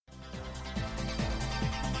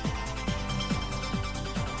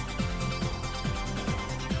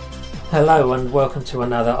Hello and welcome to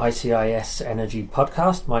another ICIS Energy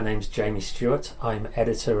podcast. My name's Jamie Stewart. I'm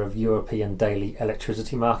editor of European Daily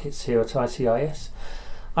Electricity Markets here at ICIS.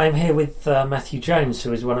 I'm here with Matthew Jones,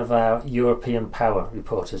 who is one of our European power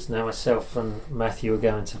reporters. Now myself and Matthew are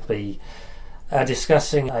going to be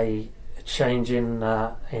discussing a change in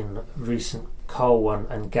recent coal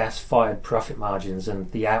and gas-fired profit margins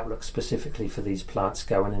and the outlook specifically for these plants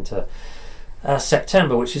going into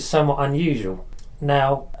September, which is somewhat unusual.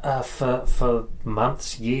 Now, for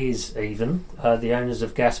months, years even, the owners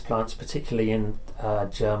of gas plants, particularly in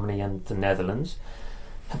Germany and the Netherlands,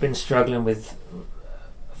 have been struggling with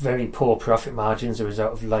very poor profit margins as a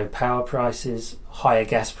result of low power prices, higher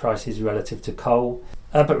gas prices relative to coal.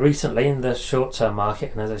 But recently, in the short-term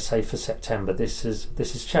market, and as I say, for September, this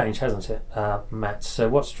has changed, hasn't it, Matt? So,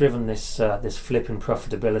 what's driven this flip in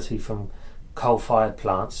profitability from coal-fired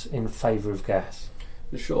plants in favour of gas?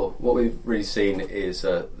 Sure. What we've really seen is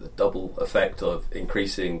the double effect of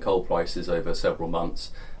increasing coal prices over several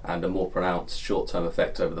months and a more pronounced short-term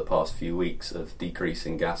effect over the past few weeks of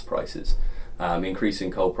decreasing gas prices.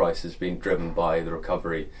 Increasing coal prices has been driven by the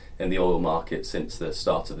recovery in the oil market since the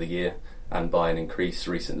start of the year and by an increase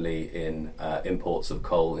recently in imports of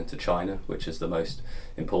coal into China, which is the most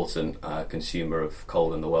important consumer of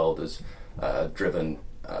coal in the world, has driven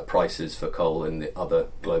prices for coal in the other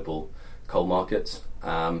global coal markets.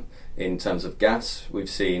 In terms of gas, we've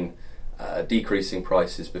seen decreasing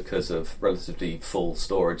prices because of relatively full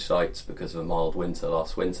storage sites because of a mild winter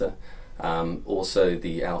last winter. Also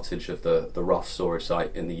the outage of the Rough storage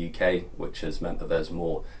site in the UK, which has meant that there's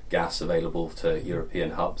more gas available to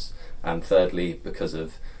European hubs. And thirdly, because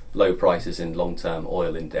of low prices in long-term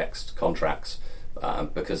oil indexed contracts,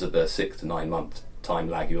 because of the 6 to 9 month time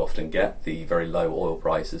lag you often get, the very low oil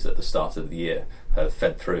prices at the start of the year have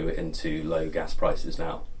fed through into low gas prices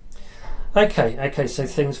now. Okay, so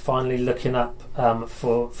things finally looking up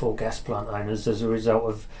for gas plant owners as a result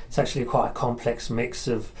of, it's actually quite a complex mix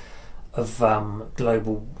of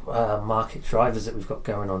global market drivers that we've got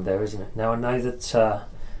going on there, isn't it? Now I know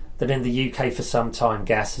that in the UK for some time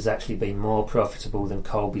gas has actually been more profitable than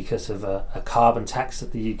coal because of a carbon tax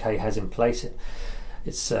that the UK has in place.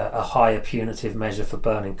 It's a higher punitive measure for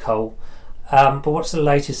burning coal. But what's the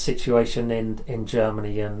latest situation in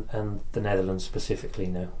Germany and the Netherlands specifically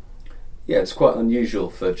now? Yeah, it's quite unusual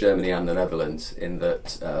for Germany and the Netherlands in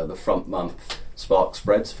that the front month spark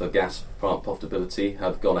spreads for gas plant profitability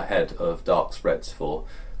have gone ahead of dark spreads for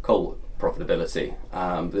coal profitability.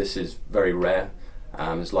 This is very rare.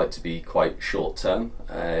 It's like to be quite short term.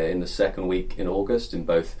 In the second week in August, in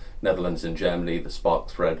both Netherlands and Germany, the spark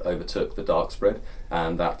spread overtook the dark spread,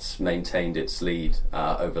 and that's maintained its lead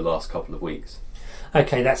over the last couple of weeks.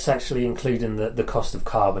 Okay, that's actually including the cost of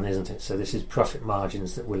carbon, isn't it? So this is profit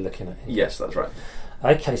margins that we're looking at here. Yes, that's right.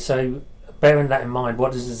 Okay, so bearing that in mind,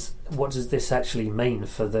 what does this actually mean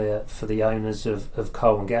for the owners of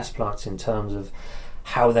coal and gas plants in terms of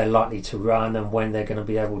how they're likely to run and when they're going to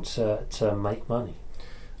be able to make money?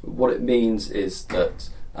 What it means is that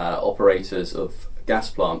operators of gas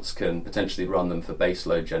plants can potentially run them for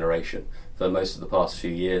baseload generation. For most of the past few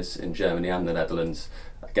years in Germany and the Netherlands,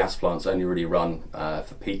 gas plants only really run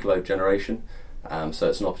for peak load generation. So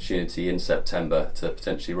it's an opportunity in September to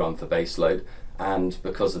potentially run for baseload. And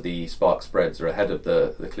because of the spark spreads are ahead of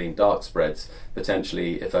the clean dark spreads,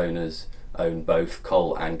 potentially if owners own both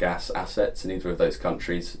coal and gas assets in either of those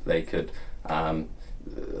countries, they could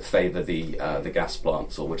favour the gas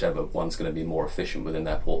plants or whichever one's going to be more efficient within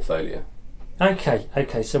their portfolio.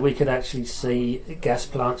 Okay, so we could actually see gas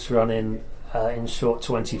plants running in short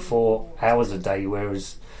 24 hours a day,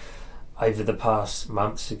 whereas over the past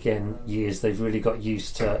months, again, years, they've really got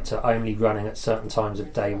used to only running at certain times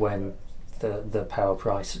of day when the power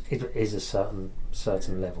price is a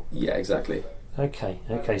certain level. Yeah, exactly.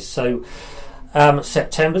 Okay, so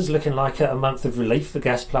September's looking like a month of relief for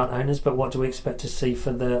gas plant owners, but what do we expect to see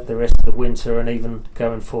for the rest of the winter and even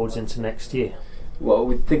going forwards into next year? Well,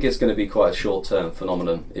 we think it's going to be quite a short-term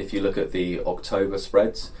phenomenon. If you look at the October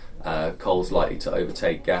spreads, coal's likely to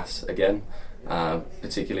overtake gas again.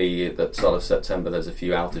 Particularly at the start of September, there's a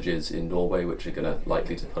few outages in Norway which are going to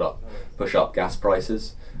likely to push up gas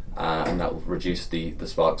prices, and that will reduce the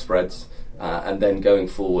spark spreads. And then going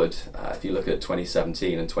forward, if you look at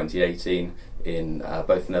 2017 and 2018, in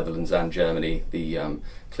both Netherlands and Germany, the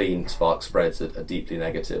clean spark spreads are deeply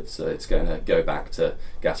negative. So it's going to go back to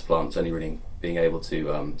gas plants only really being able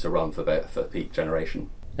to run for peak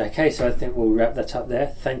generation. Okay, so I think we'll wrap that up there.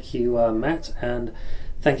 Thank you, Matt, and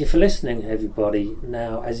Thank you for listening, everybody.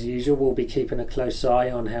 Now, as usual, we'll be keeping a close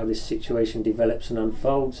eye on how this situation develops and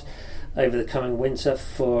unfolds over the coming winter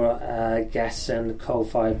for gas and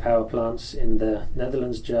coal-fired power plants in the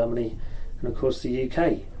Netherlands, Germany, and of course the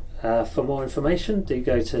UK. For more information, do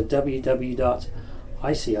go to www.icis.com.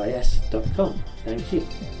 Thank you.